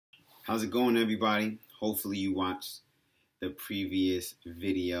How's it going, everybody? Hopefully you watched the previous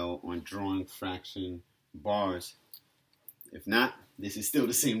video on drawing fraction bars. If not, this is still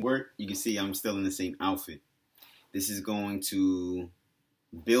the same work. You can see I'm still in the same outfit. This is going to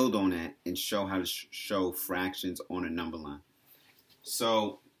build on that and show how to show fractions on a number line.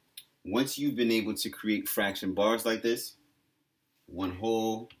 So once you've been able to create fraction bars like this,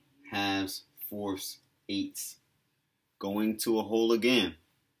 1/2, halves, fourths, eighths, going to a whole again,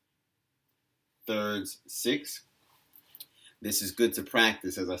 thirds, sixths. This is good to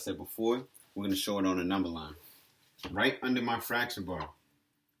practice. As I said before, we're going to show it on a number line. Right under my fraction bar,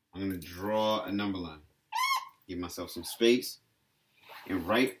 I'm going to draw a number line. Give myself some space. And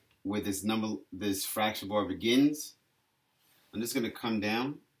right where this fraction bar begins, I'm just going to come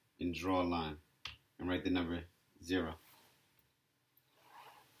down and draw a line and write the number 0.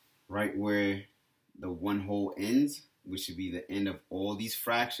 Right where the 1/2 ends, which should be the end of all these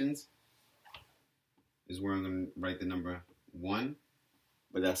fractions, is where I'm going to write the number 1,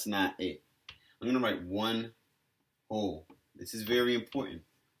 but that's not it. I'm going to write 1/2. This is very important.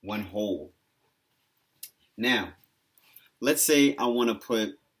 1/2. Now, let's say I want to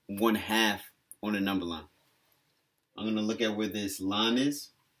put 1/2 on a number line. I'm going to look at where this line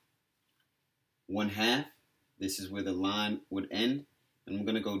is. 1/2. This is where the line would end. And I'm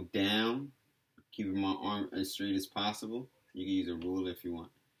going to go down, keeping my arm as straight as possible. You can use a ruler if you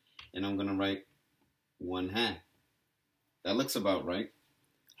want. And I'm going to write 1/2. That looks about right.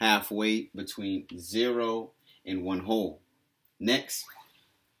 Halfway between 0 and 1/2. Next,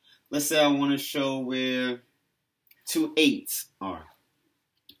 let's say I want to show where 2/8 are.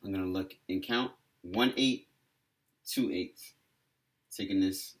 I'm going to look and count 1/8, 2/8. Taking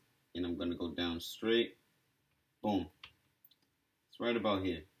this and I'm going to go down straight. Boom. It's right about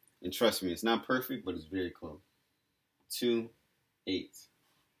here. And trust me, it's not perfect, but it's very close. 2/8.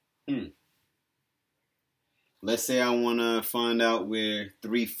 Let's say I want to find out where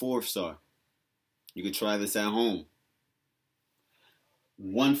 3/4 are. You could try this at home.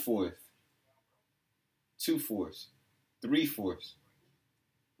 1/4, 2/4, 3/4.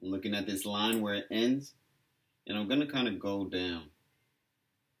 I'm looking at this line where it ends, and I'm going to kind of go down.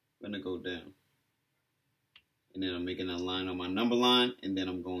 I'm going to go down. And then I'm making a line on my number line, and then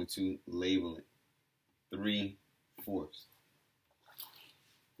I'm going to label it 3/4.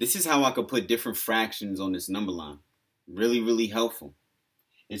 This is how I could put different fractions on this number line. Really, really helpful.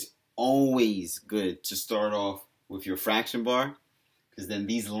 It's always good to start off with your fraction bar, because then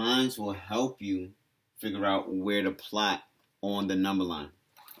these lines will help you figure out where to plot on the number line.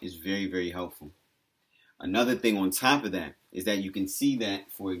 It's very, very helpful. Another thing on top of that is that you can see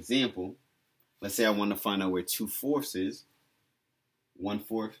that, for example, let's say I want to find out where 2/4 is.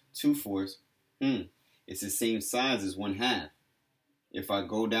 1/4, 2/4. It's the same size as 1/2. If I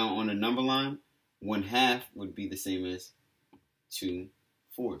go down on a number line, 1/2 would be the same as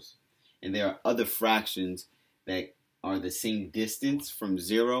 2/4. And there are other fractions that are the same distance from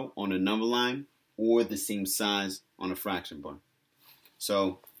 0 on a number line or the same size on a fraction bar.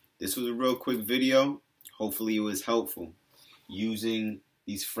 So this was a real quick video. Hopefully it was helpful. Using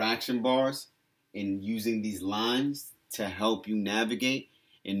these fraction bars and using these lines to help you navigate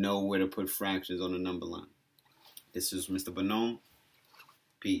and know where to put fractions on a number line. This is Mr. Bonhomme.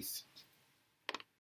 Peace.